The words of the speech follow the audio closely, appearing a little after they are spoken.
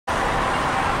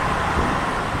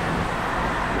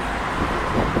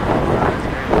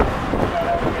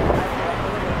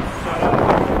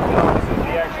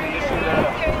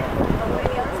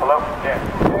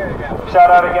Shout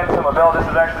out again to Mabel. This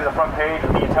is actually the front page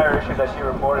of the entire issue that she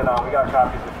reported on. We got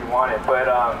copies if you want it, but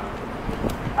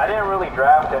I didn't really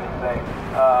draft anything.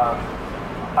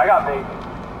 I got babies,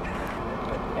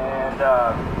 and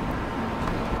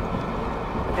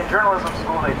in journalism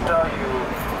school they tell you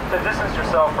to distance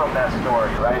yourself from that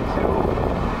story, right?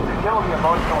 To kill the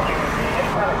emotional human being,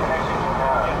 any kind of connection you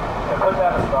have, to put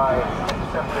that aside and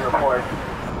simply report.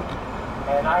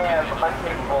 And I am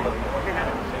incapable of doing it,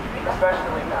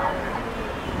 especially now.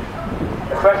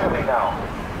 Especially now.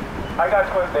 I got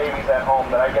twin babies at home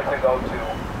that I get to go to,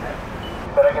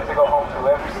 that I get to go home to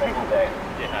every single day.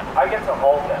 I get to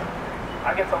hold them.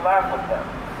 I get to laugh with them.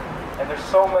 And there's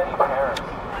so many parents,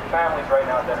 families right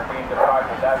now that are being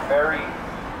deprived of that very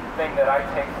thing that I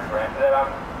take for granted, that I'm,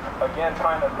 again,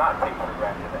 trying to not take for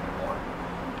granted anymore.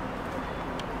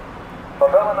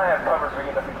 Mabel and I have covered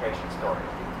reunification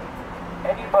stories.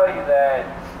 Anybody that,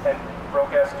 and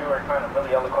Rogas Stewart kind of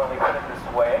really eloquently put it this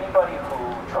way, anybody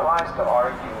who tries to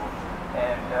argue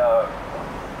and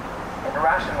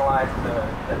rationalize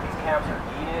that these camps are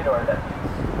needed or that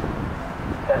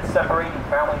separating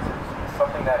families is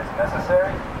something that is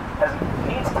necessary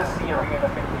needs to see a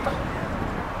reunification.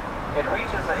 It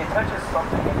touches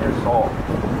something in your soul.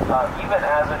 Even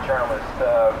as a journalist,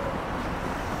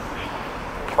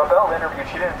 Mabel interviewed,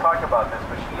 she didn't talk about this,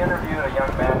 but she interviewed a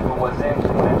young man who was in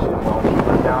detention while she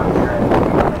was down here in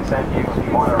San Diego,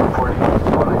 Tijuana, reporting on the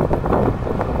story.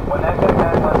 When that young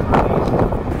man was released,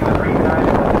 he was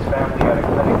reunited with his family at a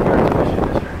clinic here in the Mission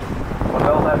District.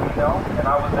 Mabel let me know, and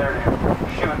I was there to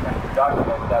shoot and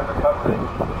document that recovery.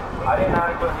 I didn't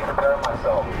adequately prepare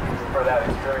myself for that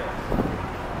experience.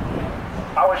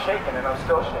 I was shaken, and I'm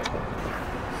still shaken.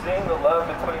 Seeing the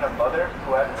love between a mother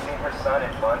who hasn't seen her son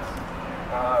in months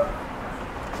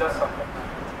does something.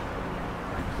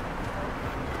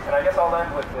 And I guess I'll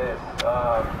end with this.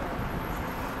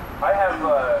 I have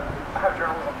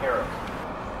journalism heroes.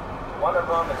 One of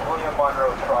them is William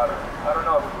Monroe Trotter. I don't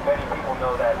know if many people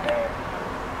know that name.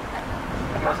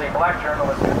 He was a black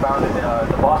journalist who founded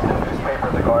the Boston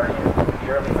newspaper, The Guardian, in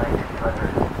the early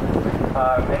 1900s.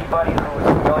 Anybody who is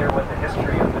familiar with the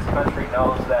history of this country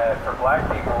knows that for black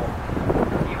people,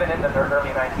 even in the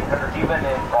early 1900s, even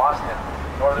in Boston,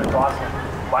 northern Boston,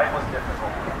 life was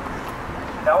difficult.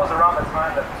 That was around the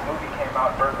time that this movie came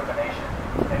out, Birth of a Nation.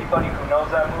 Anybody who knows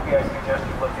that movie, I suggest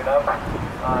you look it up.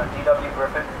 D.W.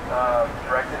 Griffith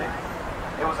directed it.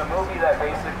 It was a movie that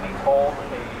basically told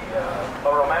a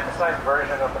romanticized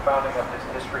version of the founding of this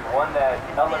district, one that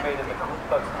elevated the Ku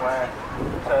Klux Klan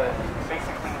to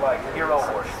basically like hero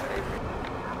worship.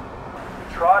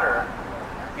 Trotter,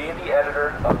 being the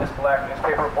editor of this black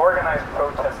newspaper, organized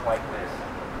protests like this,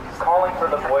 calling for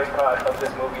the boycott of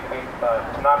this movie to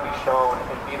not be shown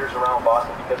in theaters around Boston,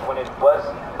 because when it was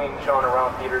being shown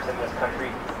around theaters in this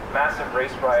country, massive race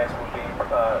riots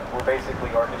were basically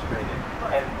orchestrated.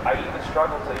 And I even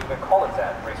struggled to even call it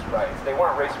that, race riots. They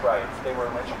weren't race riots, they were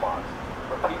lynch mobs,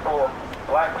 where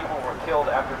black people were killed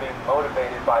after being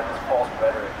motivated by this false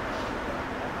rhetoric.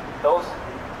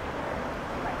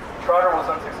 Trotter was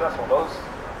unsuccessful. Those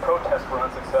protests were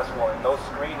unsuccessful, and those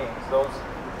screenings,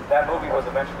 that movie was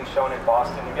eventually shown in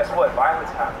Boston, and guess what?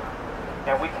 Violence happened.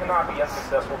 And we cannot be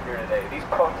unsuccessful here today. These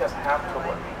protests have to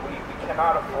work. We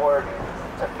cannot afford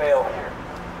to fail here.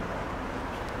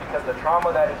 Because the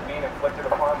trauma that is being inflicted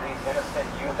upon these innocent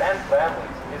youth and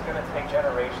families is going to take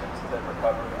generations to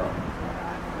recover from.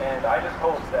 And I just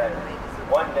hope that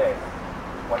one day,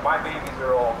 when my babies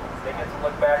are old, they get to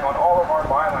look back on all of our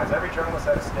bylines. Every journalist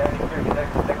that is standing here,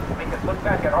 they can look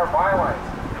back at our bylines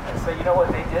and say, you know what,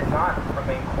 they did not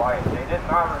remain quiet. They did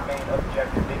not remain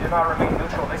objective. They did not remain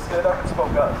neutral. They stood up and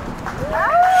spoke up. That's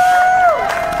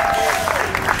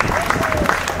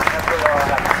all I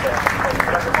have to say.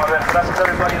 Gracias, Mabel. Gracias,